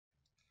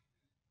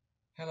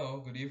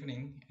Hello, good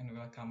evening, and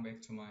welcome back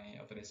to my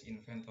Autodesk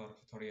Inventor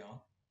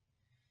tutorial.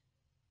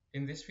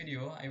 In this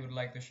video, I would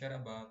like to share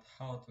about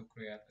how to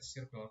create a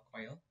circular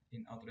coil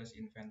in Autodesk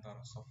Inventor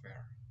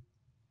software.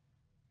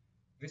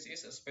 This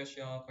is a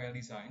special coil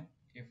design.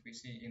 If we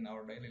see in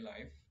our daily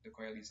life, the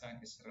coil design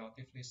is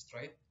relatively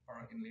straight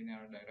or in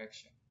linear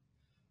direction.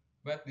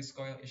 But this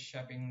coil is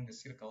shaping the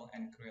circle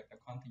and create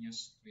a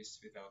continuous twist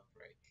without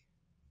break.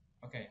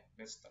 Okay,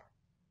 let's start.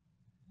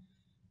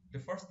 The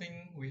first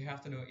thing we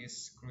have to do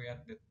is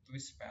create the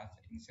twist path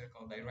in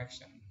circle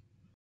direction.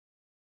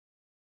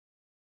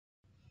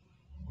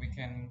 We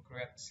can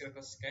create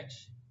circle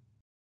sketch,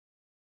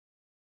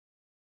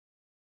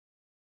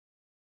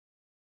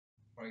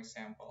 for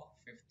example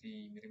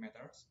 50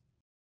 millimeters,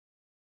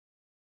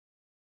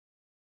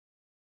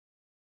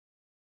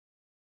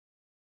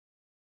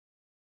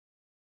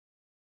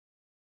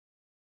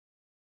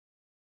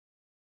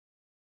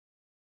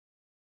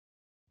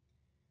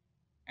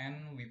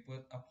 and we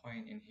put a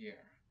point in here.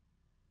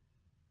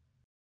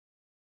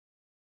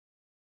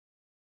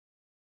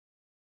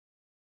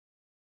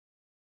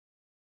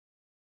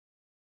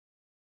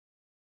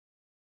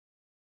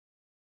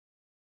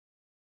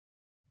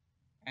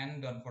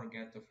 And don't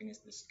forget to finish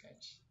the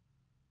sketch.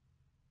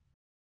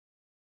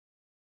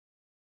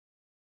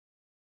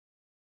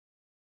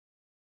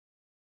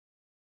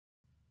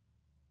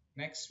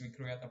 Next, we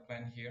create a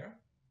plan here,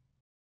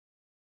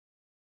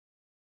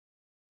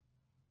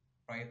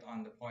 right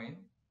on the point,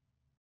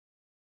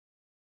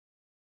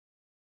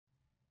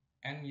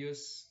 and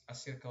use a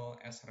circle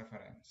as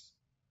reference.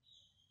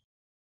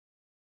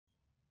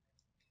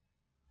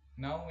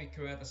 Now we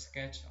create a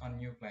sketch on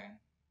new plan.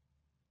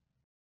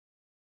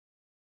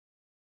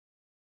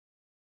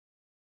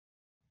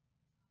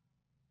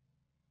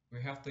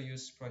 We have to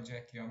use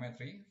project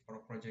geometry for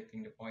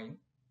projecting the point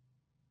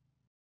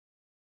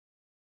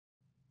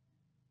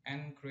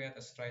and create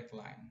a straight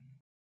line.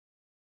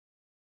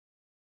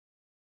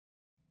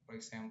 For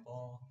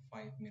example,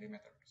 5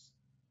 millimeters.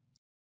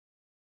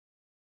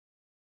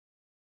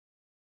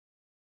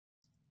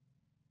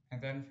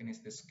 And then finish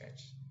the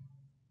sketch.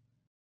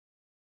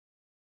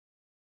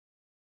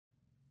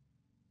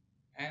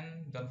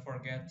 And don't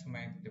forget to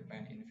make the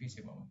plan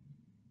invisible.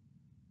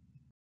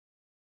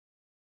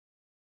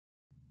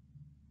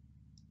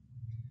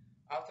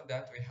 After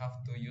that, we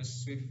have to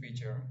use sweep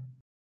feature.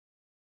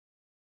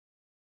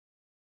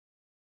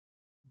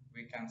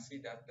 We can see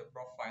that the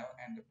profile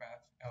and the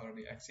path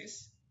already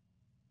exist.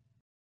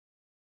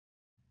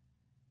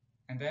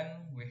 And then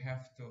we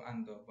have to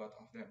undo both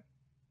of them.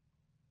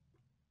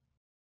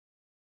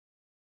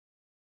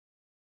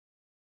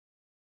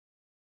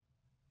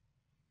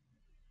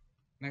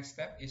 Next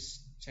step is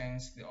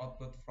change the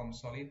output from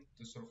solid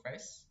to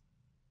surface.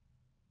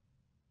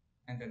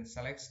 And then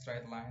select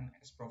straight line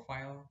as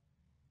profile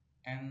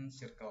and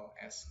circle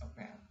as a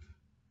path.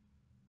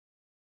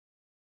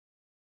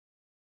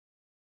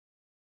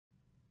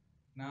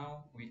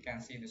 Now we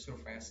can see the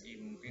surface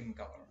in green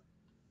color.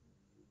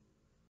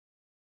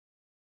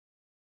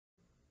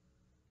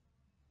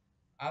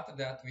 After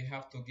that, we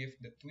have to give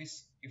the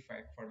twist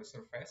effect for the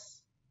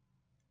surface.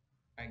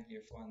 I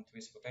give one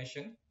twist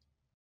rotation.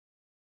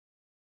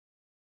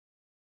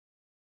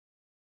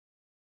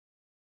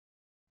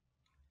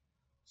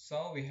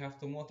 So we have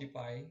to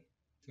multiply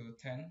to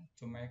 10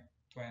 to make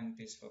 20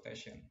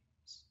 rotations.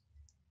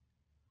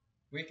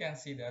 We can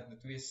see that the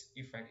twist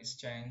effect is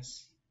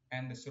changed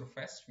and the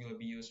surface will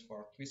be used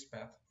for twist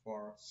path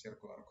for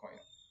circular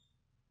coil.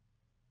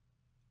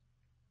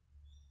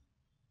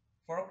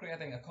 For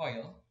creating a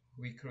coil,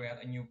 we create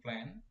a new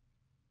plan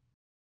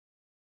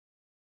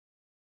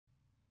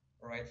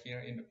right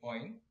here in the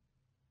point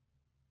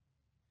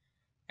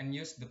and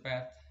use the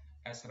path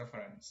as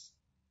reference.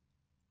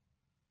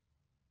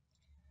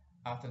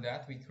 After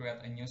that, we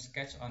create a new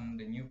sketch on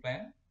the new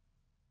plan.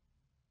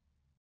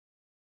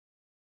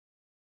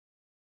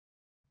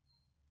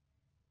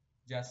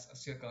 Just a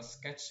circle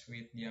sketch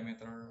with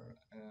diameter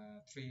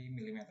 3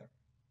 millimeters.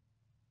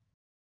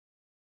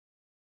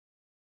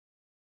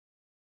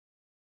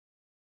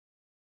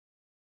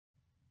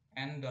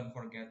 And don't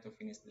forget to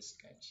finish the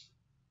sketch.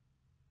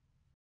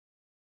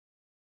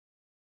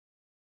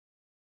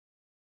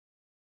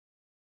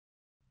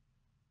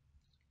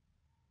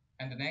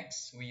 And the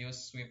next, we use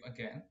sweep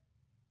again.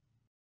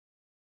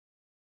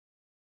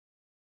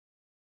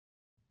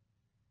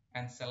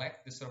 And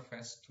select the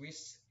surface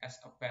twist as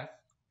a path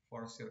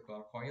for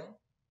circular coil.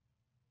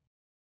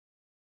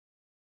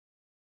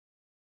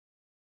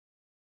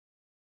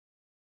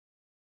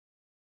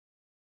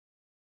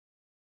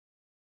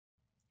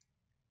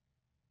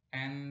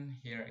 And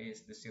here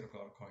is the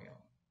circular coil.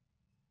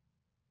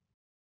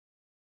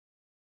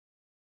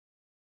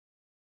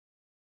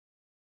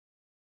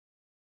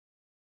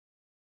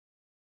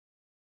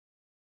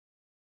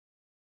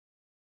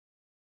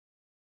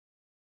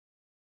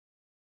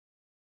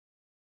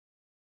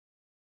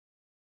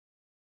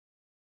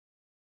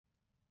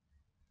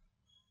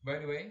 By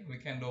the way, we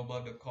can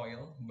double the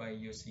coil by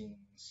using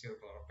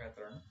circular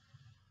pattern.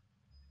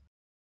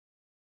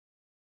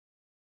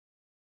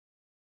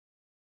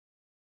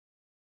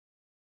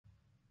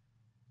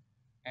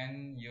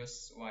 and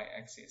use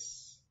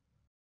y-axis.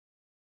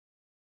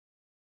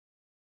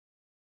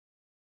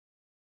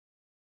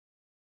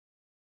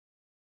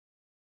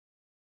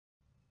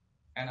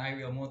 And I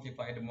will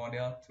multiply the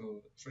model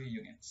to 3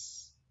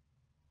 units.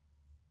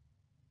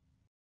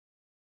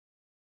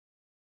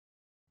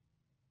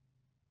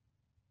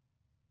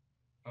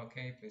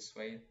 Okay, please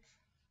wait.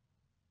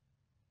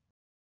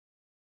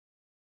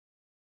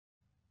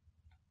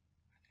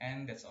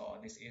 And that's all.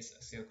 This is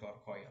a circular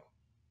coil.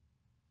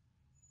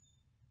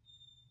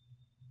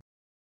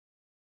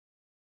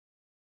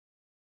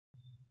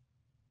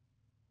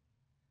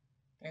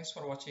 Thanks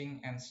for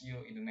watching and see you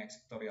in the next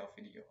tutorial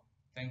video.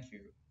 Thank you.